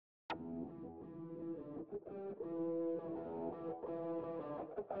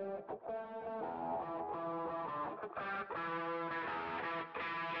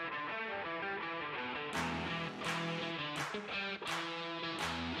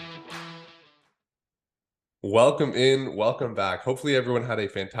Welcome in, welcome back. Hopefully everyone had a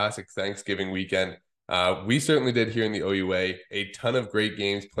fantastic Thanksgiving weekend. We certainly did here in the OUA. A ton of great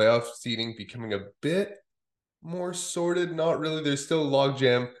games, playoff seeding becoming a bit more sorted. Not really. There's still a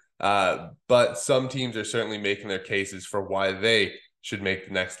logjam, but some teams are certainly making their cases for why they should make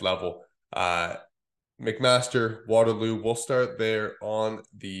the next level. McMaster, Waterloo, we'll start there on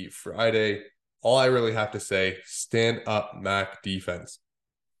the Friday. All I really have to say, stand up Mac defense.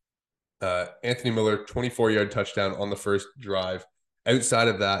 Anthony Miller, 24-yard touchdown on the first drive. Outside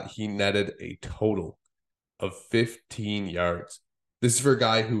of that, he netted a total of 15 yards. This is for a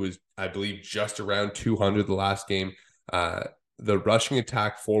guy who was, I believe, just around 200 the last game. The rushing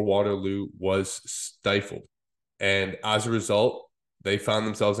attack for Waterloo was stifled. And as a result, they found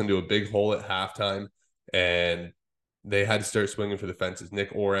themselves into a big hole at halftime, and they had to start swinging for the fences.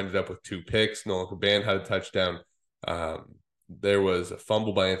 Nick Orr ended up with 2 picks. Nolan Caban had a touchdown. There was a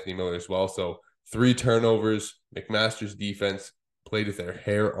fumble by Anthony Miller as well. So 3 turnovers. McMaster's defense played with their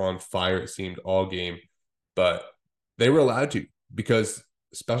hair on fire, it seemed, all game. But they were allowed to because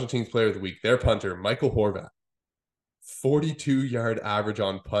special teams player of the week, their punter, Michael Horvath, 42-yard average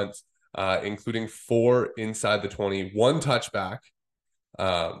on punts, including 4 inside the 20, 1 touchback.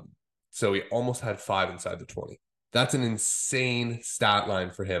 So he almost had 5 inside the 20. That's an insane stat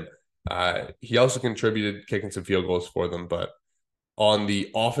line for him. He also contributed kicking some field goals for them, but on the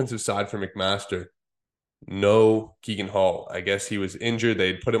offensive side for McMaster, no Keegan Hall. I guess he was injured.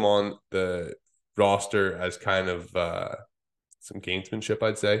 They'd put him on the roster as kind of some gamesmanship,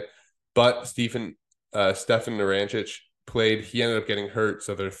 I'd say. But Stefan Narancic played. He ended up getting hurt.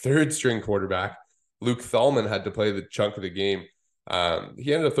 So their third string quarterback, Luke Thalman, had to play the chunk of the game.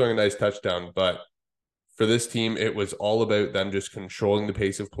 He ended up throwing a nice touchdown, but for this team, it was all about them just controlling the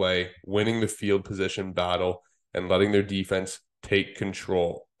pace of play, winning the field position battle, and letting their defense take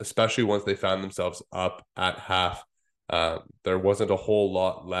control, especially once they found themselves up at half. There wasn't a whole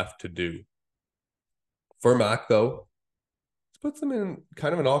lot left to do. For Mac, though, it puts them in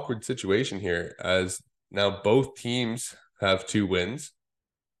kind of an awkward situation here, as now both teams have 2 wins.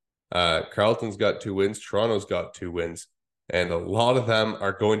 Carleton's got 2 wins. Toronto's got 2 wins. And a lot of them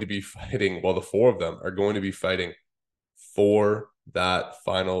are going to be fighting, well, the 4 of them are going to be fighting for that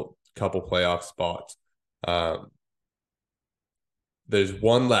final couple playoff spots. There's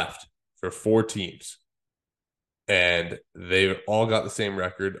 1 left for 4 teams, and they've all got the same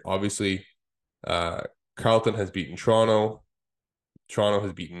record. Obviously, Carleton has beaten Toronto. Toronto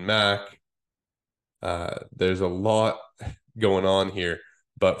has beaten Mac. There's a lot going on here,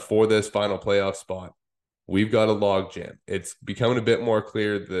 but for this final playoff spot, we've got a logjam. It's becoming a bit more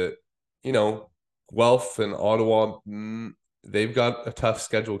clear that, Guelph and Ottawa, they've got a tough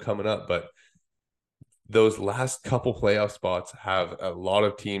schedule coming up, but those last couple playoff spots have a lot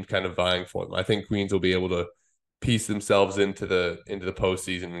of teams kind of vying for them. I think Queens will be able to piece themselves into the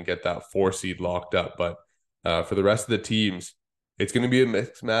postseason and get that 4 seed locked up. But for the rest of the teams, it's going to be a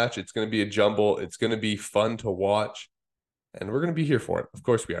mixed match. It's going to be a jumble. It's going to be fun to watch, and we're going to be here for it. Of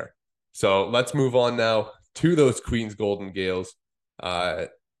course we are. So let's move on now to those Queens Golden Gales, and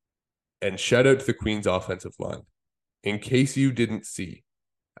shout out to the Queens offensive line. In case you didn't see,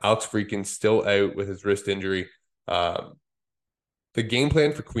 Alex Freakin still out with his wrist injury. The game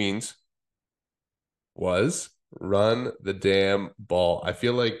plan for Queens was run the damn ball. I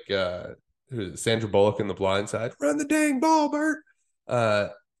feel like Sandra Bullock in The Blind Side, run the dang ball, Bert.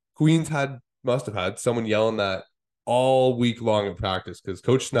 Queens must have had someone yelling that all week long in practice, because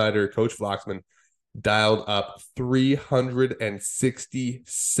Coach Snyder, Coach Flaxman dialed up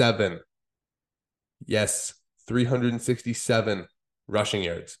 367. Yes, 367 rushing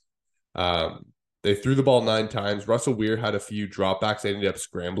yards. They threw the ball 9 times. Russell Weir had a few dropbacks they ended up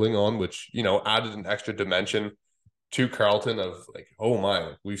scrambling on, which, added an extra dimension to Carleton of like, oh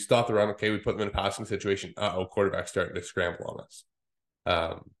my, we stopped the run. Okay, we put them in a passing situation. Quarterback's starting to scramble on us.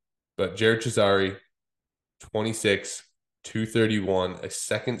 But Jared Cesari, 26, 231, a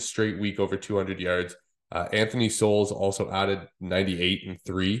second straight week over 200 yards. Anthony Souls also added 98 and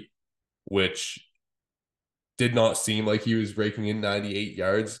 3, which did not seem like he was raking in 98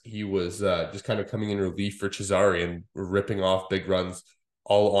 yards. He was just kind of coming in relief for Cesari and ripping off big runs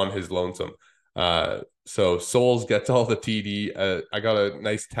all on his lonesome. So Souls gets all the TD. I got a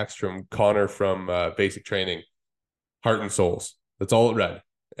nice text from Connor from Basic Training. Heart and Souls. That's all it read.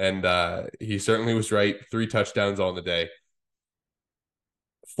 And he certainly was right. 3 touchdowns on the day.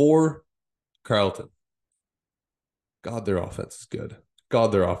 For Carleton, God, their offense is good.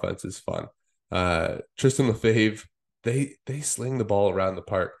 God, their offense is fun. Tristan Lefebvre, they sling the ball around the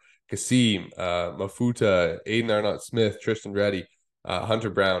park. Kasim, Mafuta, Aiden Arnott-Smith, Tristan Reddy, Hunter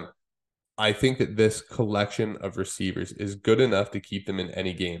Brown. I think that this collection of receivers is good enough to keep them in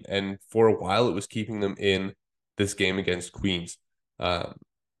any game. And for a while, it was keeping them in this game against Queens.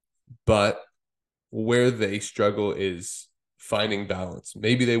 But where they struggle is finding balance.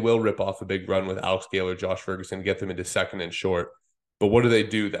 Maybe they will rip off a big run with Alex Gale or Josh Ferguson, get them into second and short. But what do they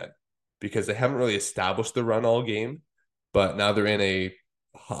do then? Because they haven't really established the run all game, but now they're in a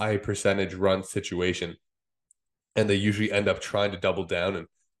high percentage run situation. And they usually end up trying to double down. And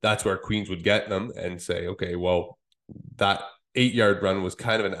that's where Queens would get them and say, okay, well, that 8-yard run was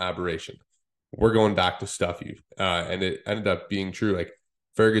kind of an aberration. We're going back to stuff you. And it ended up being true. Like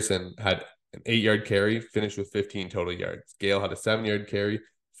Ferguson had an 8-yard carry, finished with 15 total yards. Gale had a 7-yard carry,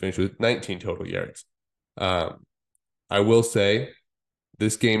 finished with 19 total yards. I will say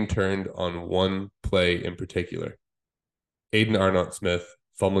this game turned on one play in particular. Aiden Arnott-Smith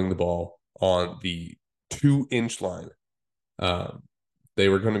fumbling the ball on the 2-inch line. They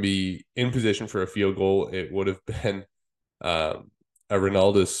were going to be in position for a field goal. It would have been a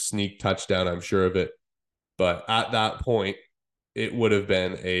Ronaldo sneak touchdown, I'm sure of it. But at that point, it would have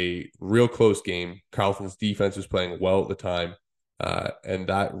been a real close game. Carleton's defense was playing well at the time. And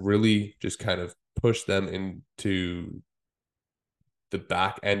that really just kind of pushed them into the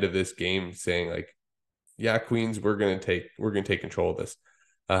back end of this game, saying like, yeah, Queens, we're gonna take control of this.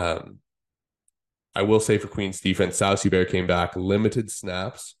 I will say for Queens defense, Saucy Bear came back, limited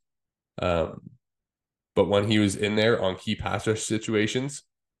snaps. But when he was in there on key pass rush situations,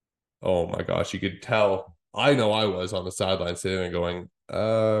 oh my gosh, you could tell. I know I was on the sideline sitting there going,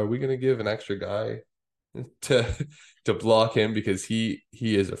 are we gonna give an extra guy to block him, because he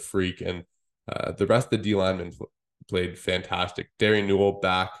is a freak. And the rest of the D linemen played fantastic. Darian Newell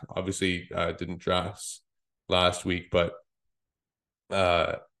back, obviously didn't dress last week, but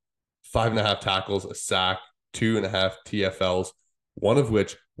 5.5 tackles, a sack, 2.5 TFLs, one of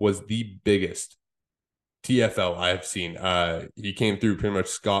which was the biggest TFL I have seen. He came through pretty much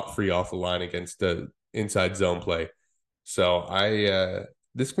scot-free off the line against the inside zone play. So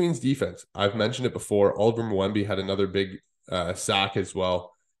this Queens defense, I've mentioned it before. Oliver Mwembi had another big sack as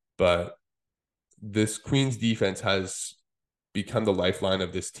well, but this Queens defense has become the lifeline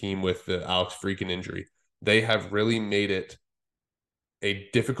of this team with the Alex Freakin injury. They have really made it a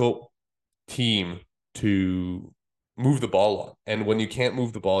difficult team to move the ball on. And when you can't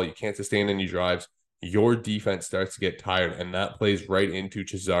move the ball, you can't sustain any drives, your defense starts to get tired. And that plays right into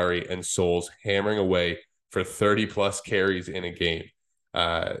Cesare and Souls hammering away for 30 plus carries in a game.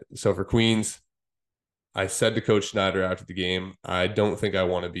 So for Queens, I said to Coach Schneider after the game, I don't think I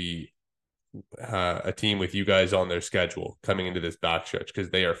want to be a team with you guys on their schedule coming into this backstretch, because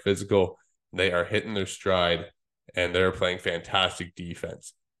they are physical, they are hitting their stride, and they're playing fantastic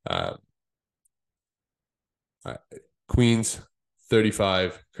defense. Queens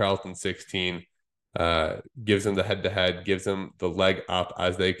 35, Carleton 16, gives them the head-to-head, gives them the leg up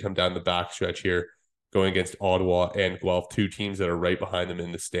as they come down the backstretch here, going against Ottawa and Guelph, two teams that are right behind them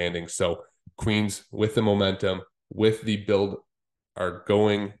in the standings. So Queens, with the momentum, with the build, are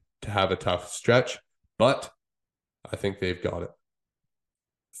going to have a tough stretch, but I think they've got it.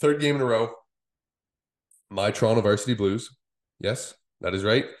 Third game in a row, my Toronto Varsity Blues. Yes, that is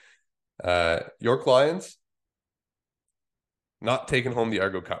right. York Lions not taking home the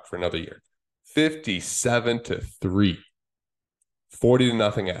Argo Cup for another year. 57-3,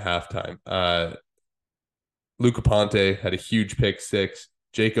 40-0 at halftime. Luca Ponte had a huge pick six.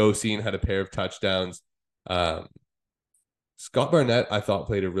 Jake Osteen had a pair of touchdowns. Scott Barnett, I thought,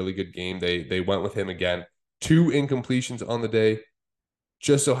 played a really good game. They went with him again. 2 incompletions on the day.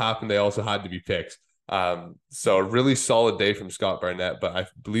 Just so happened they also had to be picks. So a really solid day from Scott Barnett, but I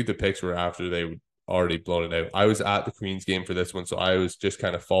believe the picks were after they would already blown it out. I was at the Queens game for this one, so I was just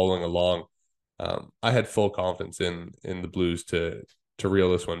kind of following along. I had full confidence in the Blues to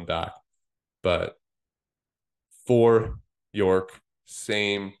reel this one back. But for York,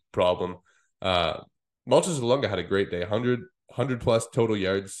 same problem. Malchus Zalunga had a great day. 100 plus total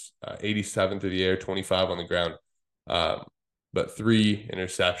yards, 87 through the air, 25 on the ground. But 3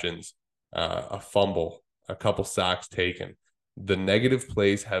 interceptions, a fumble, a couple sacks taken. The negative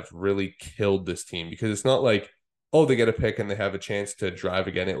plays have really killed this team, because it's not like, oh, they get a pick and they have a chance to drive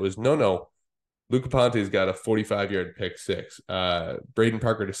again. It was no. Luca Ponte's got a 45-yard pick six. Braden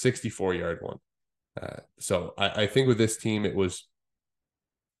Parker to 64-yard one. So I think with this team, it was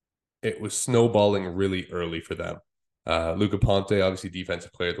snowballing really early for them. Luca Ponte, obviously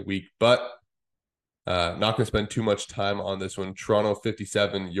defensive player of the week, but Not going to spend too much time on this one. Toronto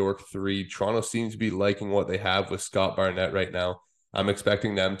 57, York 3. Toronto seems to be liking what they have with Scott Barnett right now. I'm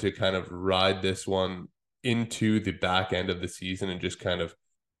expecting them to kind of ride this one into the back end of the season and just kind of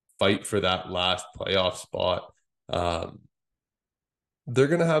fight for that last playoff spot. They're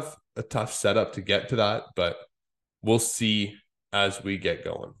going to have a tough setup to get to that, but we'll see as we get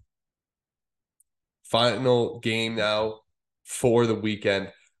going. Final game now for the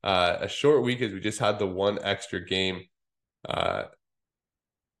weekend. A short week as we just had the one extra game.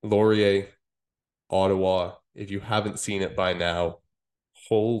 Laurier, Ottawa. If you haven't seen it by now,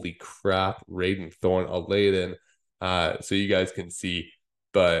 holy crap, Raiden Thorne. I'll lay it in so you guys can see.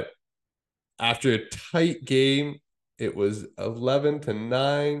 But after a tight game, it was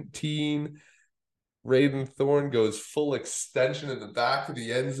 11-19. Raiden Thorne goes full extension in the back of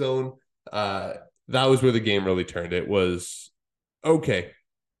the end zone. That was where the game really turned. It was okay.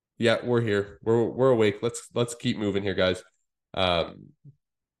 Yeah, we're here. We're awake. Let's keep moving here, guys.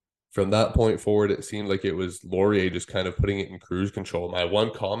 From that point forward, it seemed like it was Laurier just kind of putting it in cruise control. My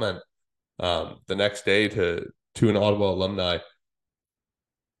one comment the next day to an Ottawa alumni,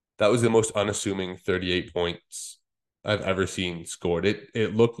 that was the most unassuming 38 points I've ever seen scored.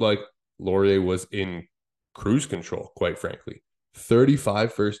 It looked like Laurier was in cruise control, quite frankly.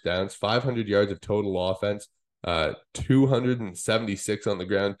 35 first downs, 500 yards of total offense, 276 on the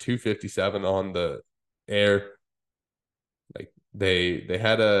ground, 257 on the air. Like they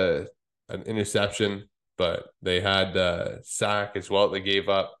had an interception, but they had a sack as well. They gave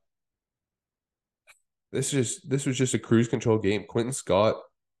up. This was just a cruise control game. Quentin Scott,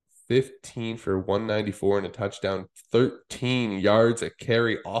 15 for 194 and a touchdown, 13 yards a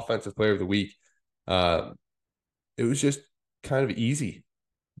carry, offensive player of the week. It was just kind of easy.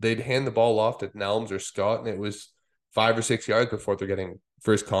 They'd hand the ball off to Nelms or Scott, and it was 5 or 6 yards before they're getting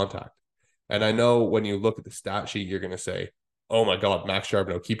first contact. And I know when you look at the stat sheet, you're going to say, oh my God, Max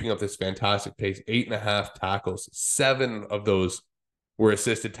Charbonneau keeping up this fantastic pace, 8.5 tackles, 7 of those were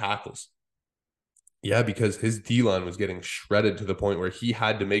assisted tackles. Yeah, because his D-line was getting shredded to the point where he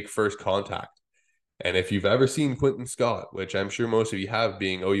had to make first contact. And if you've ever seen Quentin Scott, which I'm sure most of you have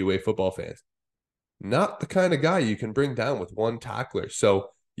being OUA football fans, not the kind of guy you can bring down with one tackler. So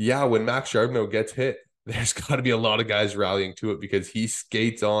yeah, when Max Charbonneau gets hit, there's got to be a lot of guys rallying to it because he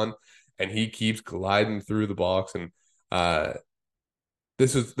skates on and he keeps gliding through the box. And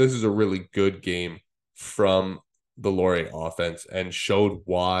this is a really good game from the Laurier offense and showed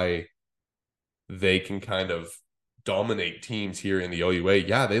why they can kind of dominate teams here in the OUA.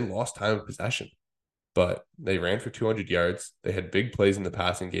 Yeah, they lost time of possession, but they ran for 200 yards. They had big plays in the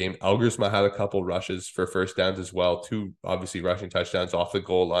passing game. Elgersma had a couple rushes for first downs as well, 2 obviously rushing touchdowns off the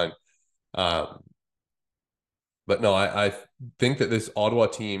goal line. But no, I think that this Ottawa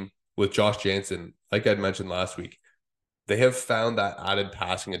team with Josh Jansen, like I'd mentioned last week, they have found that added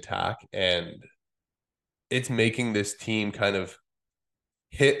passing attack, and it's making this team kind of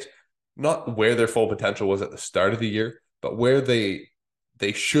hit not where their full potential was at the start of the year, but where they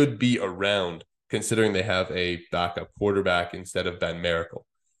should be around, considering they have a backup quarterback instead of Ben Miracle.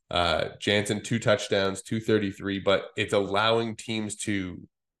 Jansen, 2 touchdowns, 233, but it's allowing teams to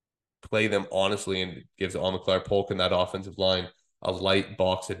play them honestly and gives Amaclar Polk and that offensive line a light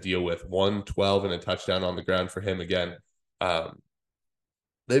box to deal with. 112 and a touchdown on the ground for him again.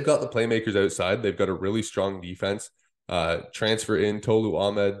 They've got the playmakers outside. They've got a really strong defense. Transfer in Tolu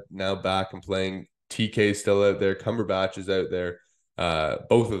Ahmed now back and playing. TK still out there. Cumberbatch is out there.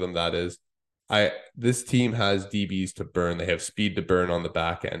 Both of them, that is. This team has DBs to burn. They have speed to burn on the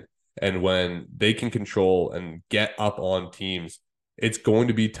back end. And when they can control and get up on teams, it's going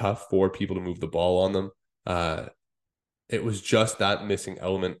to be tough for people to move the ball on them. It was just that missing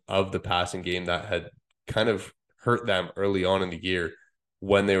element of the passing game that had kind of hurt them early on in the year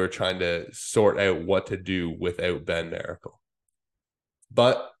when they were trying to sort out what to do without Ben Miracle.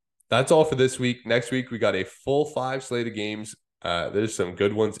 But that's all for this week. Next week, we got a full 5 slate of games. There's some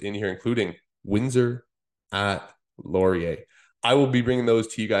good ones in here, including Windsor at Laurier. I will be bringing those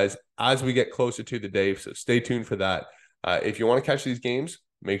to you guys as we get closer to the day, so stay tuned for that. If you want to catch these games,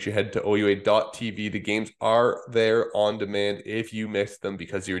 make sure you head to OUA.tv. The games are there on demand if you missed them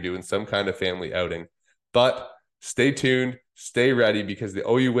because you're doing some kind of family outing. But stay tuned, stay ready, because the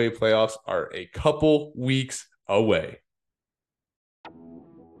OUA playoffs are a couple weeks away.